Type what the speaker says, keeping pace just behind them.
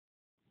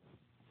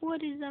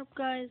What is up,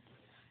 guys?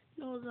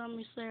 No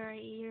Zombie Slayer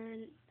right here,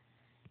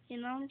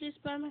 and I'm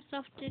just by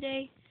myself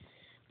today.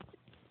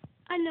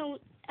 I know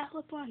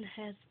Alabama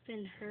has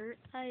been hurt.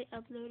 I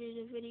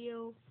uploaded a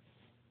video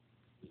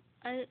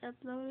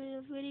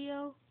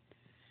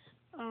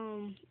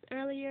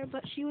earlier,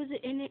 but she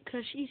wasn't in it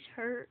because she's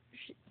hurt.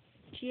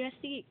 She has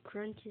to get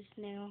crunches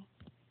now.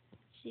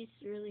 She's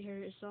really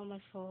hurt. It's all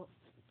my fault.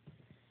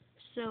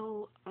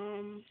 So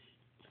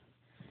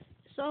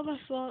it's all my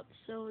fault.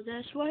 So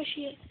that's why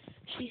she's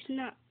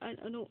not. I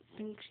don't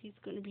think she's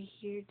gonna be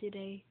here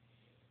today.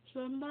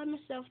 So I'm by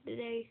myself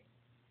today.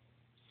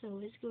 So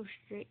let's go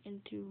straight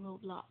into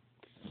Roblox.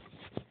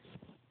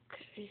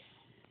 Okay.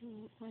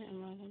 What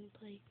am I gonna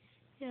play?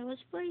 Yeah,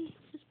 let's play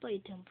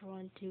Temple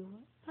Run 2.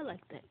 I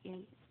like that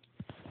game.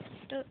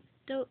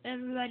 Don't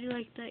everybody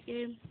like that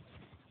game?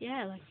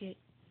 Yeah, I like it.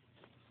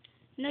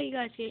 I know you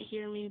guys can't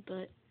hear me,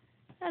 but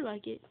I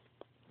like it.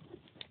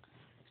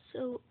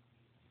 So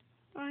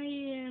I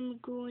am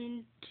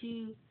going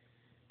to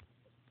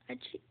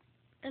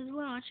as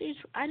well.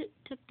 I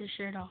took the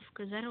shirt off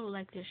because I don't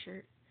like the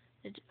shirt.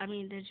 The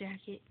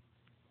jacket.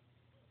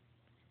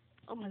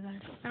 Oh my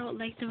god, I don't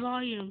like the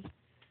volume.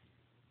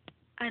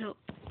 I don't,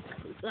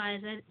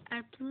 guys.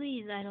 I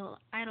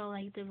don't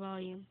like the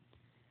volume.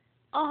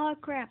 Oh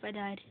crap, I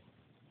died.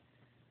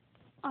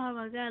 Oh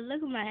my god,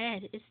 look at my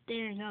head. It's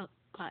staring up.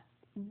 God.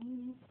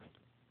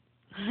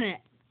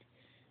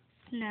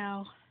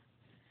 Now,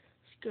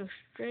 let's go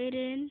straight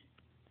in.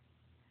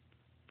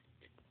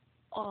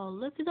 Oh,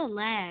 look at the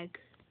lag.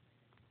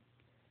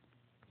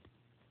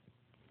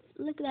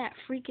 Look at that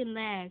freaking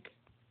lag.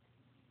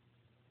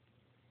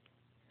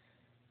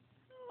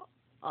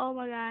 Oh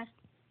my god.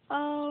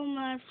 Oh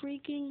my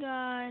freaking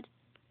god.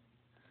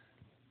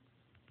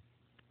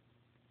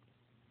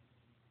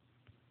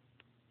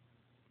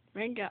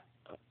 Raindrop.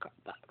 Oh,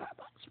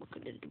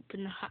 smoking in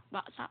the hot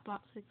box.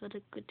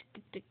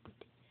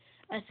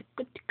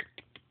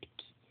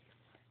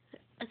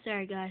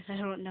 Sorry guys, I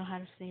don't know how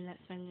to sing that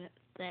song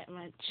that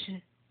much.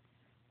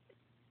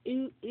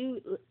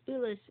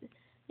 Listen.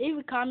 Leave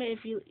a comment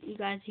if you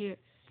guys hear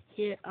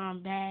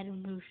Bad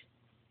and Moose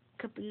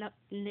coming up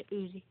in the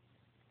Uzi.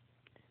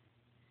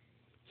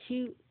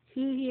 Who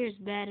hears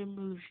Bad and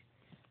Moose?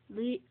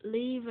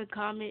 Leave a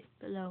comment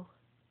below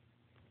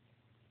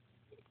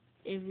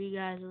if you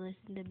guys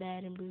listen to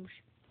Bad and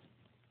Moose.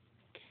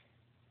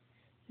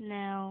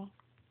 Now,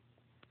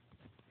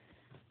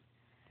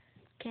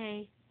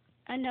 okay,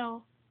 I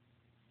know.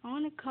 I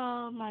want to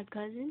call my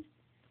cousin.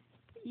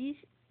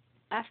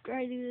 After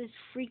I do this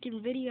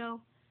freaking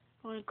video,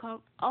 I want to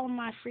call all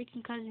my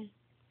freaking cousins.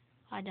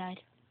 I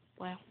died.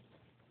 Wow.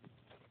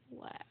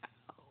 Wow.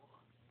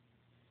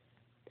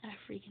 I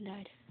freaking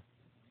died.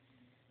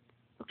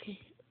 Okay.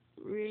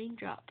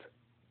 Raindrop.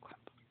 Crap.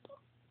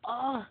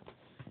 Oh,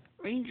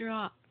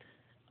 raindrop.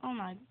 Oh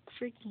my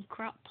freaking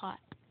crop pot.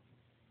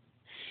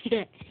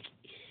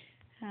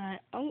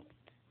 Oh,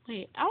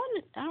 wait. I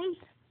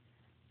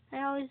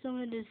always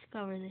want to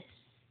discover this.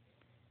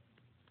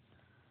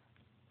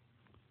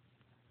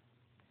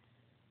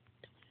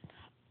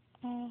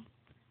 Oh.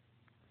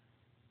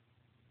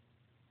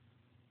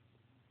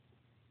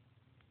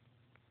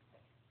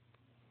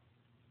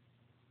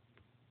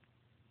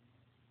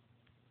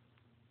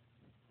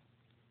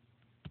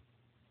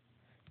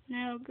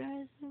 Now,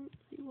 guys, I really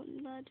want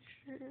to buy the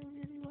shirt. I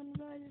really want to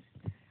buy this.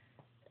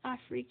 I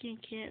freaking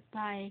can't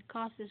buy it. It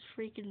costs this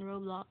freaking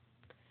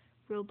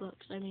Robux,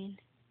 I mean.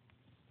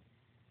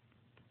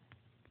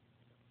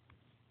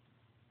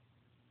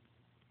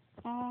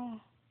 Oh.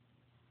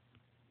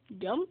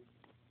 Jump.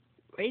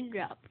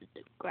 Raindrop.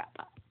 Crap.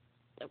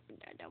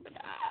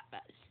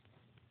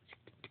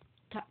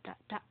 Top, top,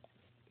 top.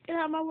 Get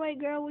out of my way,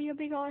 girl, with your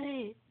big old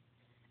head.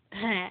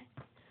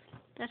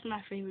 That's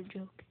my favorite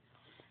joke.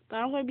 But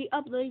I'm going to be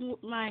uploading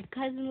with my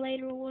cousin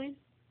later on.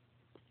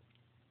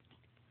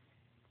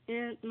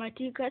 And my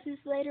two cousins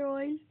later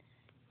on.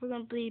 We're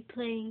going to be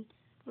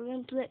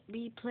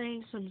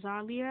playing some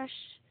Zombie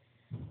Rush.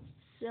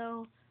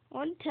 So, I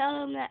want to tell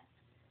them that,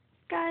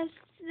 guys,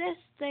 this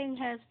thing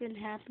has been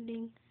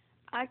happening.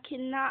 I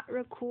cannot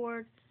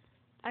record.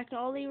 I can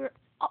only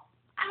oh,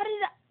 how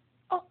did I?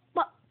 Oh,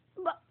 but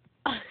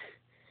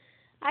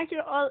I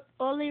can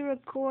only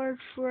record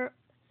for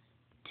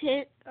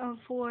 15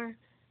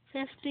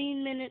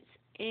 minutes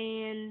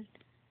and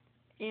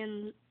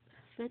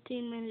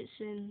 15 minutes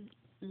and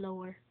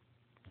lower.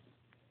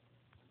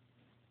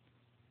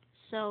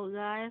 So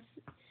guys,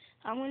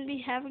 I'm gonna be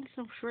having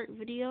some short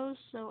videos,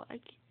 so I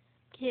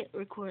can't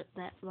record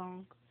that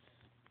long.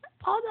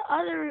 All the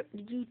other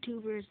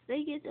YouTubers,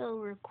 they get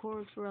to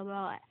record for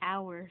about an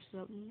hour or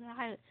something.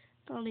 I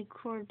can only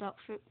record about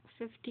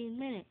 15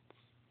 minutes.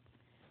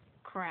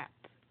 Crap.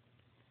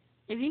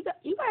 If you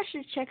guys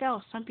should check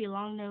out Stumpy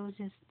Longnose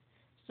and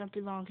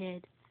Stumpy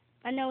Longhead.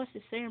 I know it's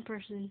the same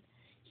person.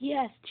 He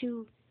has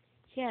two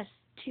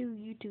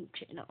YouTube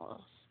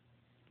channels.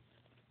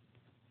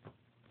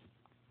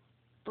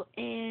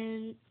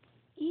 And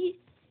he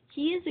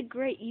is a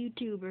great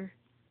YouTuber.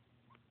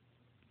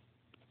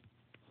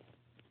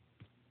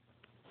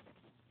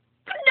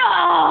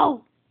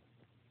 No!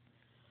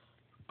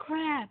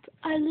 Crap!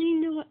 I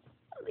leaned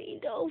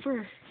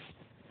over.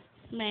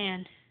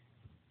 Man.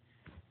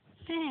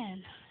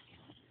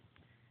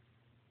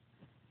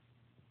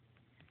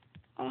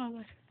 Oh my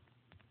god.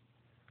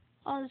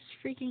 All this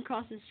freaking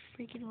crosses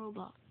freaking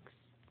Roblox.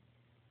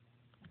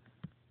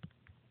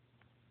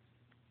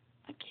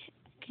 I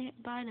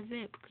can't buy the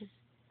VIP because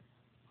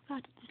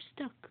God, I'm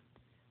stuck.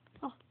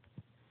 Oh,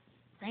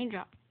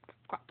 raindrop.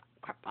 Crap.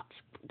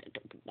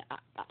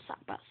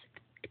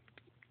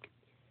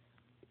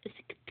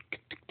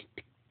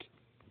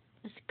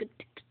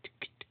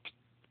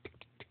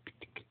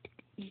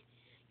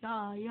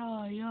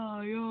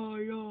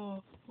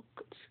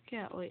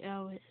 Yeah. Wait,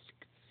 Ow.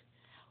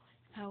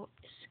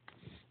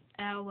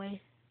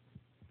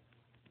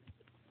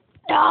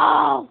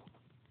 No!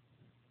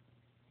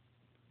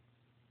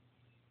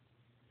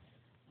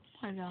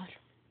 Oh my god.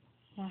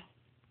 Wow.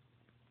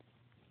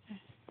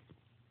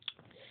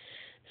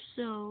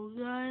 So,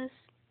 guys,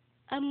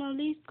 I'm at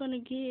least gonna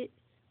get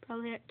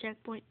probably at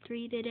checkpoint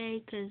 3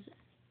 today, because,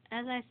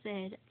 as I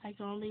said, I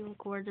can only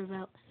record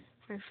about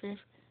for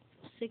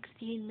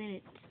 16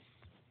 minutes.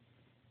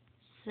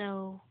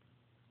 So,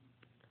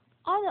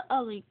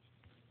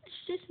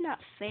 it's just not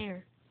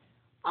fair.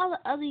 All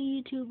the other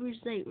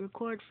YouTubers, they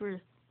record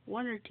for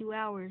 1 or 2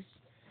 hours.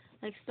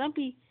 Like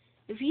Stumpy,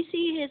 if you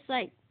see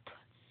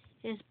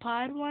his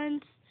pod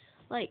ones,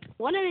 like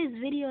one of his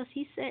videos,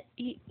 he said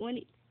he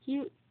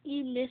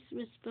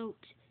misspelled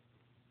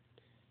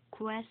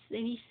quest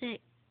and he said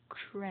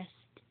crest.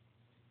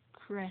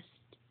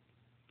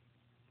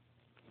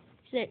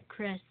 He said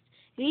crest.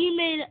 And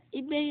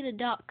he made a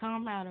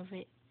 .com out of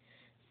it.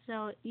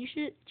 So you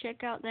should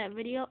check out that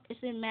video.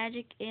 It's in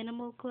Magic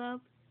Animal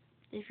Club.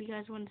 If you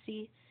guys want to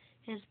see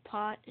his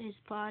pod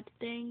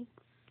thing,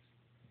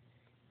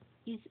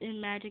 he's in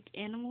Magic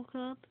Animal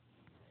Club.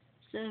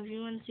 So if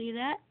you want to see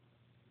that,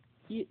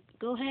 you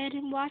go ahead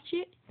and watch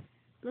it.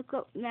 Look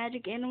up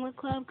Magic Animal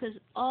Club, because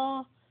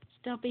all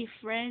Stumpy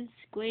friends,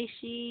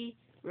 Squishy,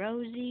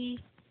 Rosie,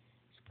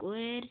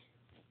 Squid,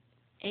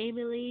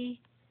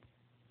 Emily,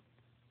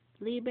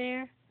 Lee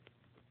Bear,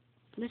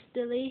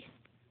 Mr. Lee.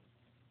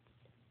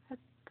 I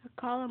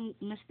call him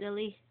Mr.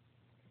 Lee.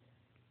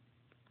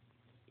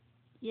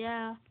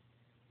 Yeah.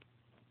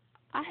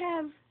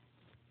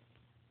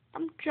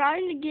 I'm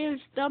trying to give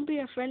Stumpy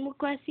a friend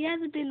request. He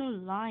hasn't been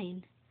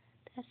online.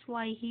 That's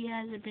why he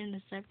hasn't been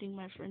accepting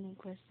my friend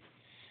request.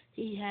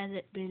 He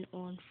hasn't been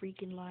on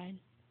freaking line.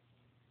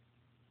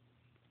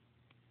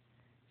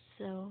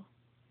 So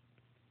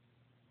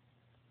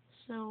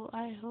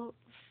I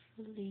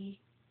hopefully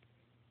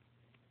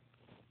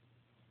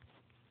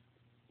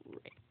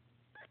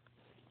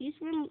he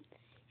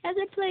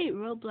hasn't played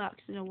Roblox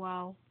in a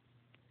while.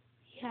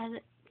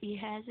 He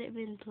hasn't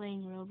been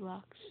playing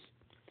Roblox.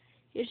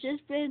 He's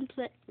just been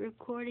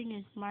recording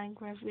his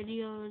Minecraft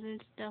videos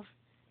and stuff.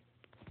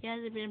 He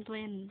hasn't been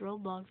playing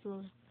Roblox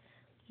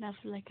enough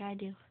like I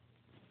do.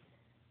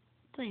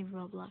 I play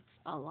Roblox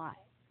a lot.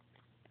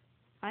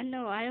 I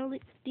know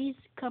these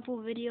couple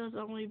videos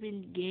only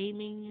been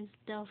gaming and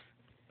stuff.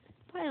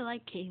 But I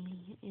like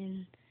gaming,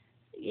 and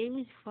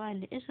gaming's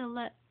fun. It's a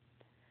lot.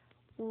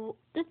 Well,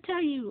 to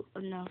tell you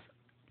enough,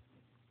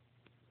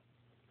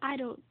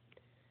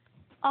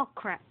 oh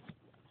crap.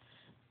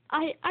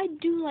 I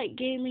do like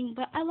gaming,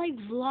 but I like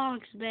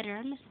vlogs better.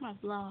 I miss my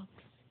vlogs.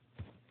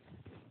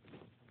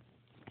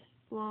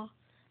 Well,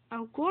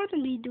 I'm going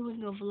to be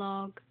doing a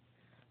vlog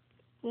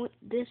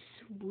this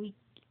week,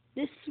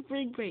 this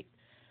spring break.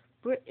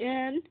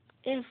 And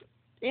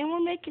we're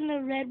making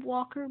a Red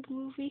Walker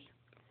movie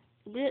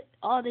with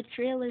all the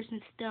trailers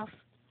and stuff.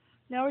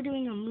 Now we're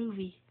doing a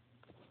movie.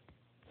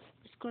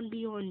 It's going to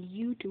be on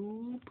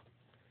YouTube.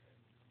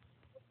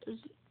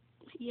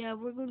 Yeah,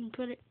 we're going to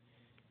put it.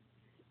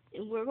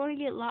 We're going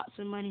to get lots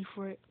of money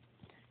for it.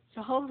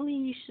 So hopefully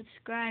you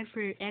subscribe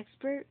for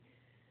Expert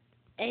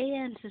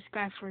and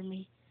subscribe for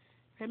me.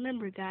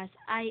 Remember, guys,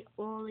 I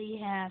only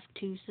have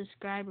 2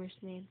 subscribers,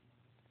 man.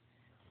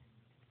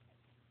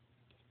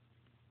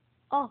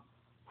 Oh,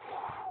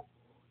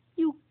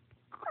 you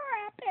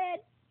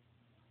crappin'.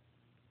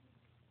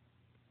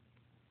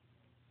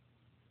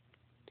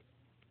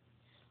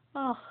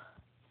 Oh.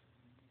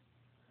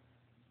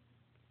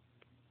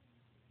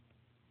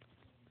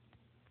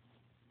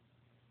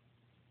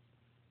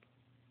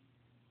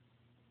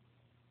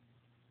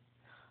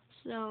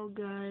 So,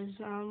 guys,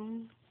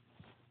 I'm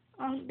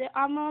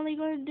only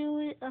gonna do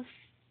it a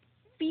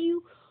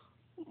few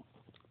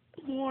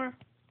more.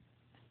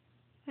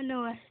 I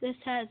know this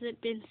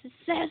hasn't been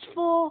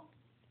successful.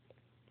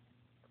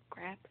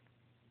 Crap.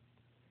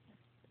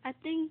 I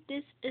think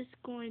this is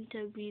going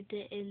to be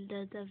the end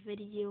of the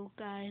video,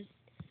 guys.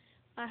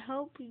 I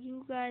hope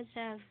you guys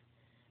have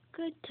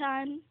good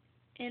time,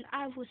 and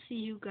I will see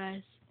you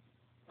guys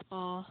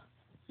all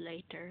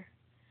later.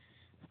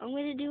 I'm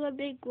gonna do a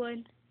big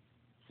one.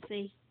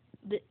 Say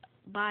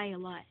bye a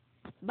lot.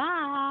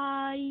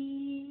 Bye.